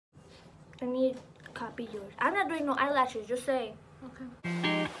I need to copy yours. I'm not doing no eyelashes, just saying. Okay.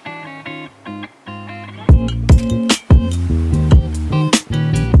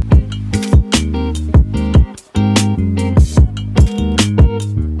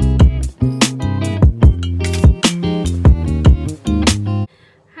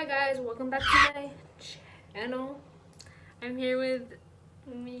 Hi guys, welcome back to my channel. I'm here with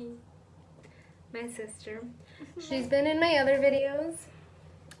my sister. She's been in my other videos.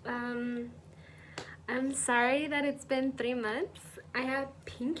 I'm sorry that it's been 3 months. I have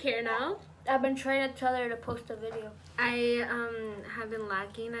pink hair now. I've been trying to tell her to post a video. I have been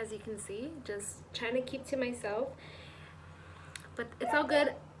lacking, as you can see, just trying to keep to myself, but it's all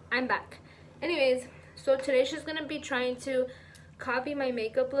good. I'm back. Anyways, so today she's gonna be trying to copy my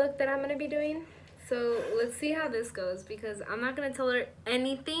makeup look that I'm gonna be doing. So let's see how this goes, because I'm not gonna tell her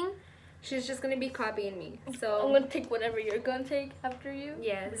anything. She's just gonna be copying me. So I'm gonna take whatever you're gonna take after you.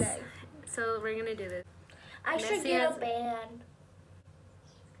 yes. Okay. So we're gonna do this. I should Messy get as- a band.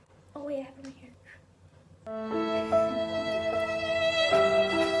 Oh wait, I have them here.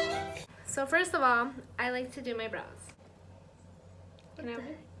 So first of all, I like to do my brows. What the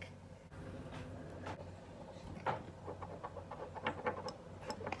heck?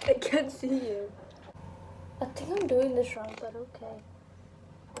 I can't see you. I think I'm doing this wrong, but okay.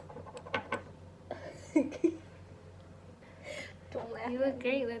 Don't laugh. You look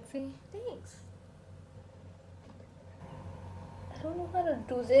great. Let's see. Thanks. I don't know how to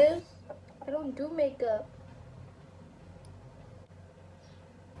do this. I don't do makeup.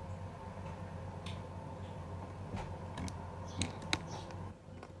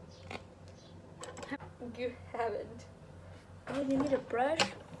 You haven't. Oh, you need a brush?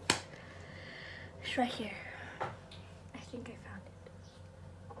 It's right here. I think I found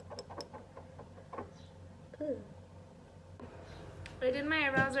it. Ooh. I did my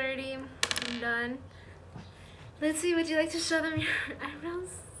eyebrows already. I'm done. Let's see, would you like to show them your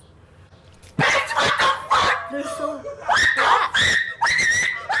eyebrows? They're so flat.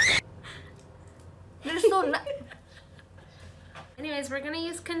 They're so not. Anyways, we're gonna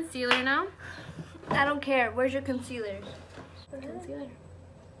use concealer now. I don't care. Where's your concealer? Concealer.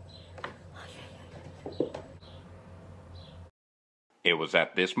 It was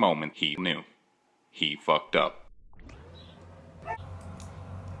at this moment he knew. He fucked up. Hello?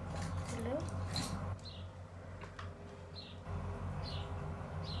 Hello?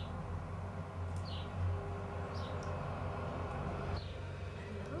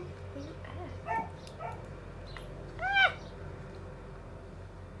 Where you at? Ah!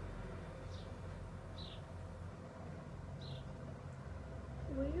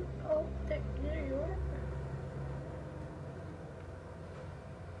 Where you? Oh, there you are.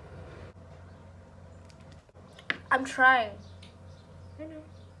 I'm trying. I know.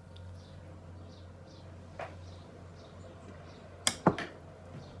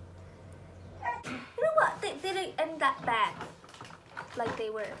 You know what? They didn't end that bad. Like they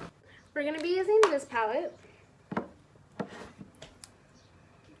were. We're gonna be using this palette.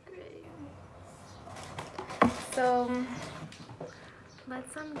 So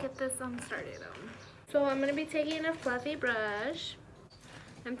let's get this started. So I'm gonna be taking a fluffy brush.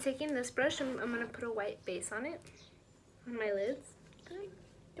 I'm taking this brush and I'm gonna put a white base on it, on my lids. I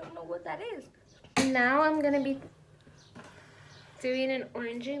don't know what that is. Now I'm gonna be doing an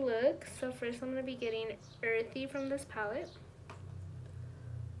orangey look. So first I'm gonna be getting earthy from this palette.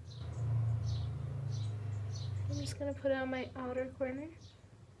 I'm just gonna put it on my outer corner.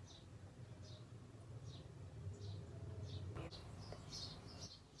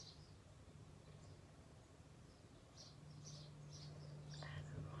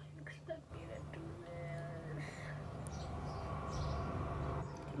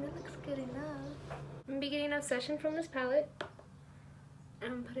 That looks good enough. I'm gonna be getting Obsession from this palette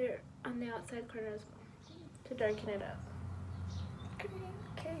and put it on the outside corner as well to darken it up.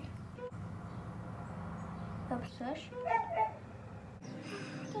 Okay. Obsession?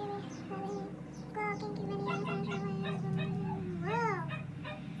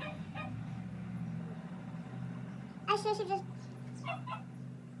 I should just.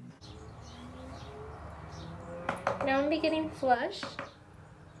 Now I'm beginning Flush.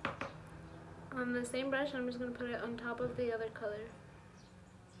 On the same brush, I'm just going to put it on top of the other color.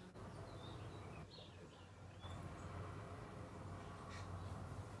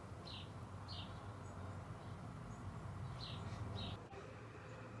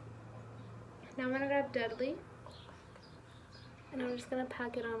 Now I'm going to grab Deadly. And I'm just going to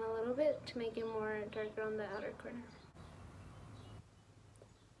pack it on a little bit to make it more darker on the outer corner.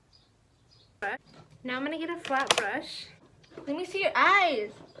 Now I'm going to get a flat brush. Let me see your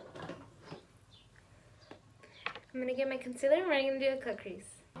eyes. I'm gonna get my concealer and we're gonna do a cut crease.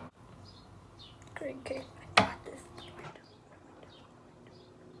 Great, okay. I got this.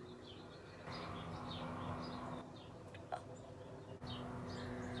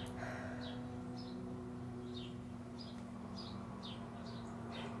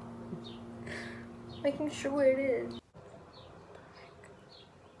 Making sure where it is.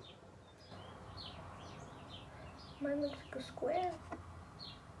 Mine looks like a square.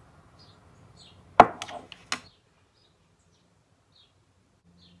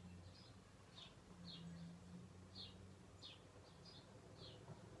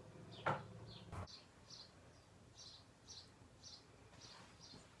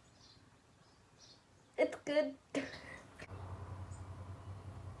 It's good.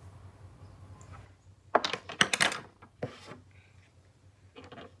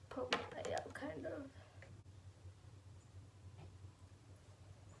 Poke that out, kind of.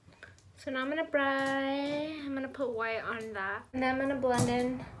 So now I'm gonna put white on that. And then I'm gonna blend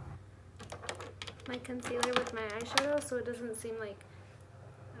in my concealer with my eyeshadow so it doesn't seem like,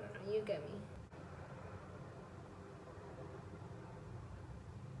 I don't know, you get me.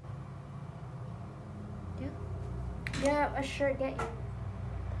 Yeah, I sure get you.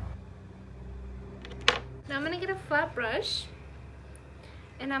 Now I'm gonna get a flat brush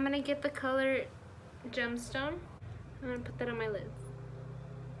and I'm gonna get the color Gemstone. I'm gonna put that on my lids.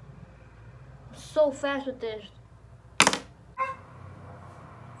 I'm so fast with this.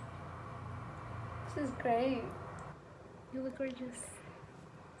 This is great. You look gorgeous.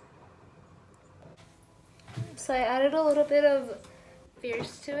 So I added a little bit of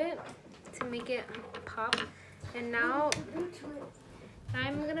fierce to it to make it pop. And now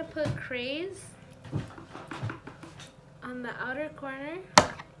I'm gonna put craze on the outer corner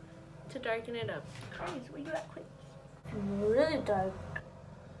to darken it up. Crazy, where you at, quick? Really dark.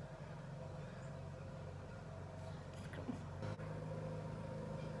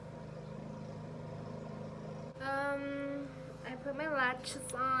 I put my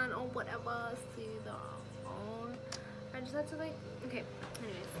lashes on or whatever, see the on. I just have to like, okay,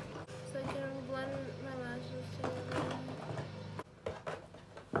 anyways. So I can blend my lashes together.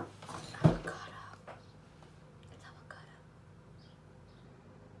 Avocado. It's avocado.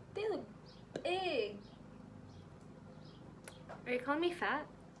 They look big. Are you calling me fat?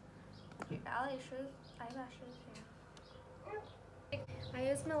 Your eyelashes, yeah. I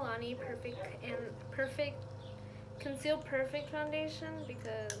use Milani Perfect Conceal Perfect foundation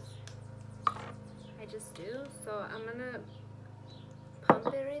because I just do. So I'm gonna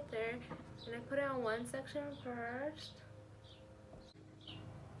pump it right there, and I put it on one section first.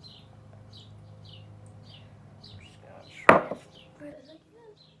 Just gonna try it. Where is it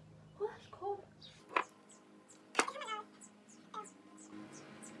again? Oh, that's cold.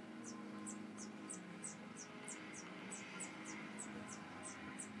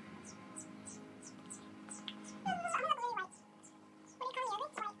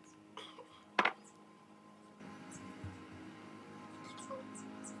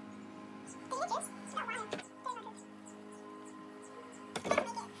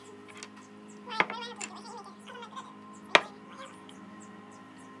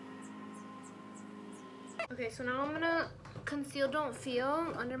 Okay, so now I'm gonna conceal Don't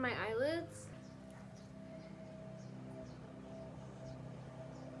Feel under my eyelids.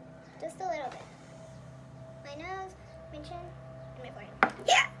 Just a little bit. My nose, my chin, and my forehead.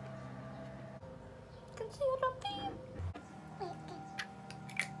 Yeah! Conceal Don't Feel.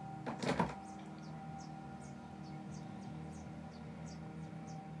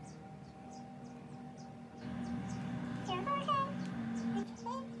 Your forehead, your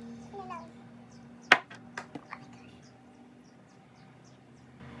chin, and your nose.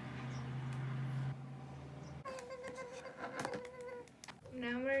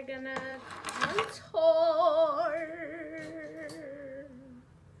 Now we're gonna contour.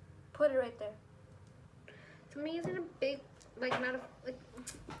 Put it right there. So I'm using a big, like not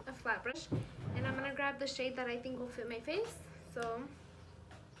a flat brush, and I'm gonna grab the shade that I think will fit my face. So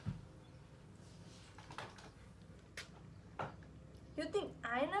You think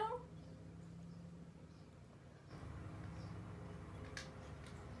I know?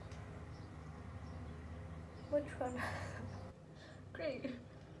 Which one? Great.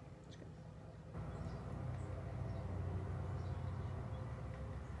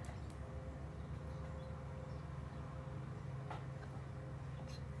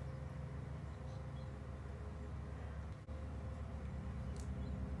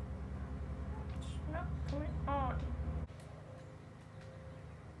 It's not coming on.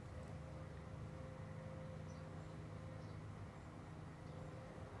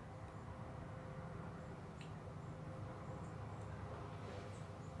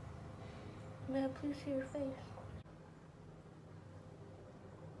 May I please see your face?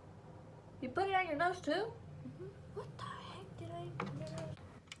 You put it on your nose too? What the heck did I do?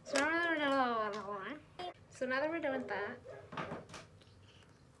 So now that we're done with that,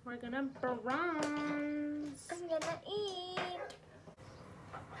 we're gonna bronze. I'm gonna eat.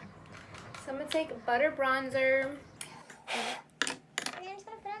 So I'm gonna take butter bronzer. And then I'm just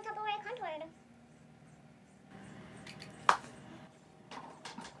gonna put it on top of where I contoured.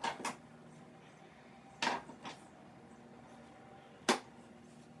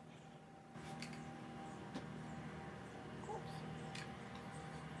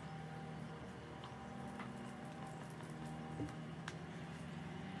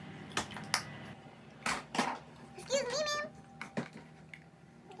 Excuse me, ma'am.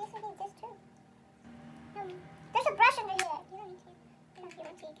 I guess I did this too. There's a brush under here. You don't need to. I don't know if you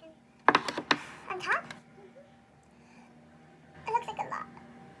want to, you can. On top? It looks like a lot.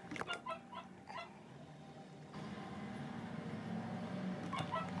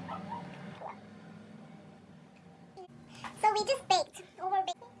 So we just baked. Over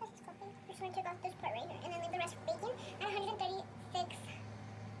baking. That's just coffee. We're just going to take off this part right here and then leave the rest for baking at 136.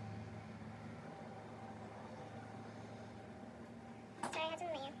 Sorry, I had some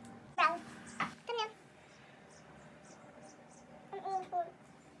layer. Brown. Thumbnail. I'm all for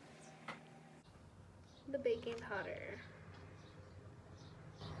The baking powder.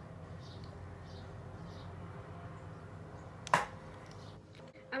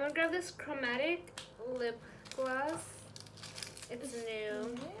 I'm gonna grab this chromatic lip gloss. It's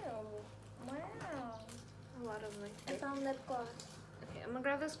new. Wow. A lot of I like. found lip gloss. Okay, I'm gonna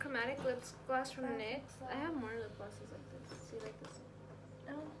grab this chromatic lip gloss from NYX. I have more lip glosses like this. See, like this.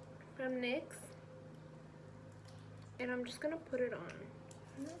 Oh. From NYX. And I'm just gonna put it on.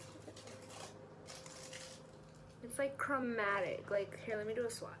 It's like chromatic. Like, here, let me do a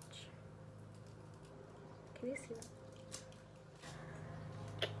swatch. Can you see that?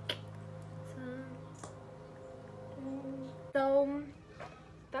 So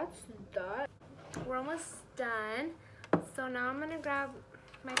that's that. We're almost done. So now I'm gonna grab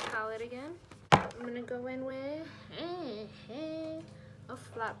my palette again. I'm gonna go in with a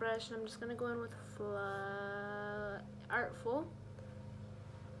flat brush, and I'm just gonna go in with Artful.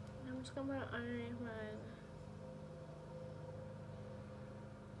 And I'm just gonna put it underneath my.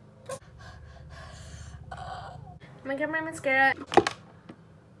 I'm gonna get my mascara.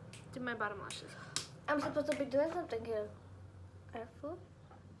 Do my bottom lashes. I'm supposed to be doing something here. Careful.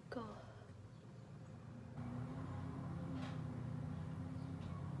 Go.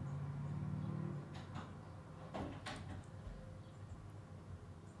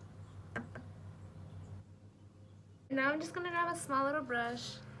 Now I'm just gonna grab a small little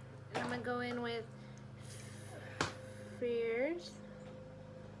brush, and I'm gonna go in with Fierce.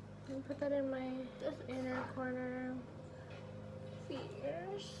 And put that in my inner corner.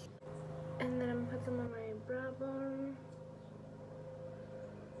 Fierce. And then I'm gonna put some on my brow bone.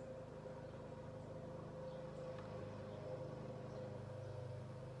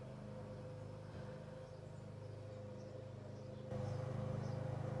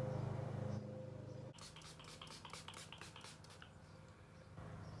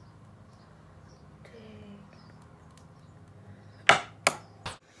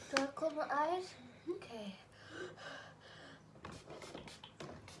 Do I close my eyes? Okay.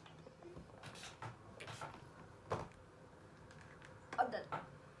 I'm done.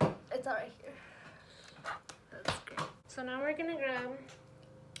 It's all right here. That's great. So now we're gonna grab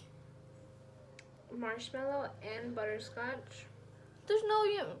marshmallow and butterscotch. There's no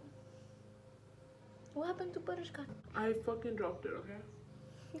you. What happened to butterscotch? I fucking dropped it, okay?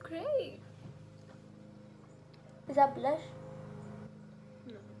 Great. Is that blush?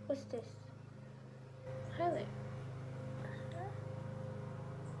 No. What's this? Highlight.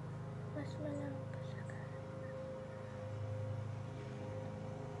 Marshmallow.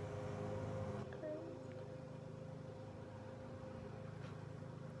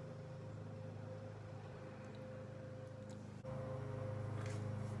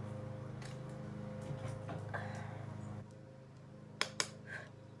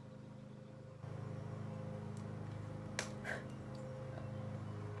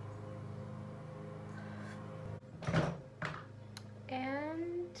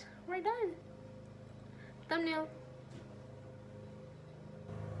 And we're done. Thumbnail.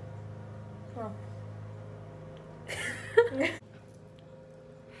 Huh.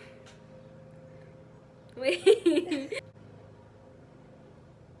 Wait.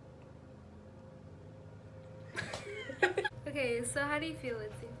 Okay, so how do you feel,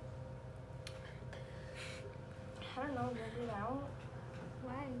 Lindsay? I don't know, maybe now.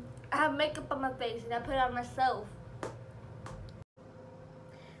 Why? I have makeup on my face and I put it on myself.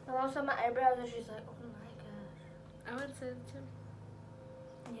 My mom saw my eyebrows and she's like, oh my gosh. I would say it too.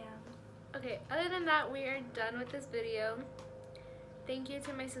 Yeah. Okay, other than that, we are done with this video. Thank you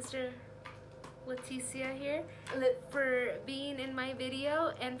to my sister Leticia here for being in my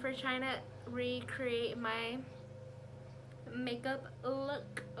video and for trying to recreate my makeup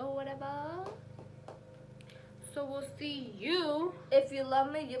look or whatever. So we'll see you. If you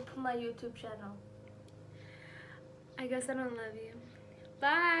love me, you put my YouTube channel. I guess I don't love you.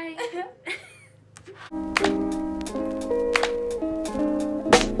 Bye.